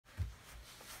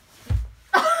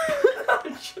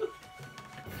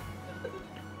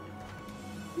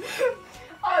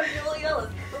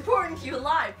to you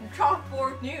live from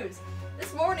Chalkboard News.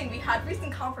 This morning we had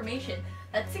recent confirmation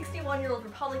that 61-year-old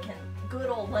Republican, good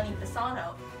old Lenny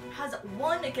Fasano, has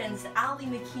won against Ali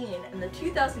McKeon in the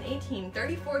 2018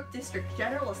 34th District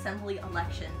General Assembly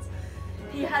elections.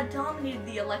 He had dominated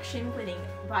the election, winning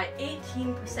by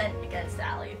 18% against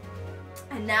Ali.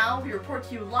 And now we report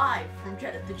to you live from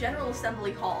the General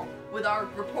Assembly Hall with our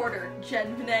reporter,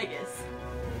 Jen Venegas.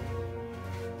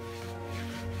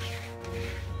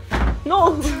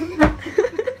 No!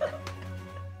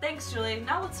 Thanks, Julie.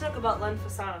 Now let's talk about Len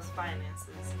Fasano's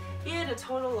finances. He had a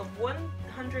total of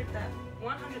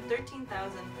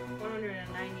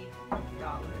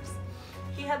 $113,190.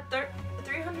 He had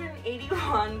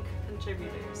 381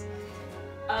 contributors.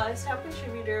 His top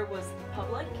contributor was the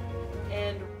public,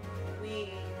 and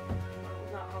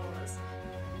not all of us,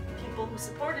 people who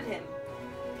supported him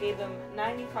gave him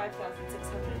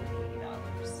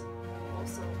 $95,680.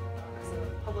 Also as a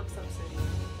public subsidy,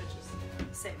 which is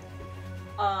the same.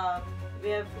 We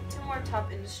have two more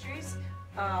top industries.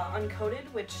 Uncoded,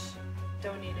 which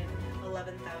donated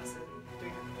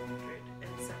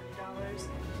 $11,370,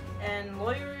 and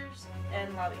lawyers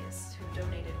and lobbyists, who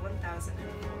donated $1,040.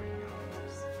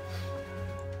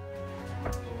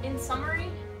 In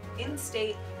summary, in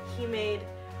state, he made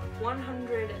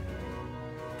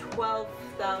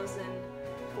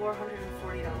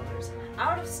 $112,440.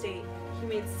 Out of state, he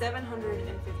made $750.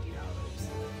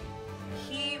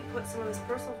 He put some of his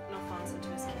personal funds into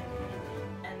his campaign,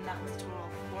 and that was a total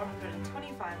of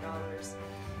 $425.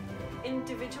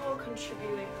 Individual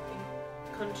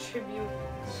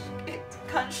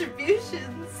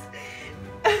contributions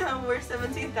were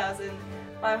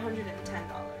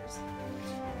 $17,510.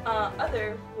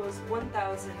 Other was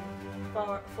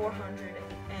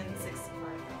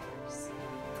 $1,465.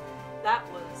 That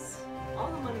was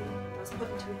all the money that was put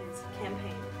into his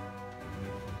campaign.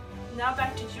 Now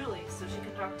back to Julie, so she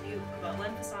can talk to you about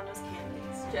Len Fasano's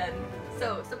candidates. Jen,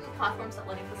 so some of the platforms that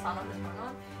Lenny Fasano has run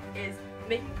on is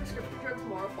making prescription drugs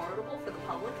more affordable for the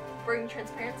public, bringing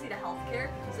transparency to healthcare,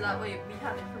 so that way we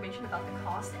have information about the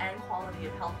cost and quality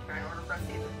of healthcare in order for us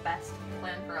to get the best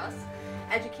plan for us,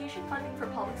 education funding for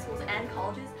public schools and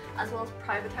colleges, as well as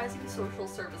privatizing social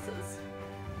services.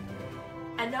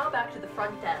 And now back to the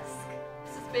front desk.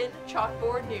 This has been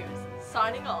Chalkboard News,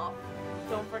 signing off.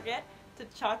 Don't forget to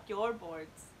chalk your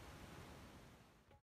boards.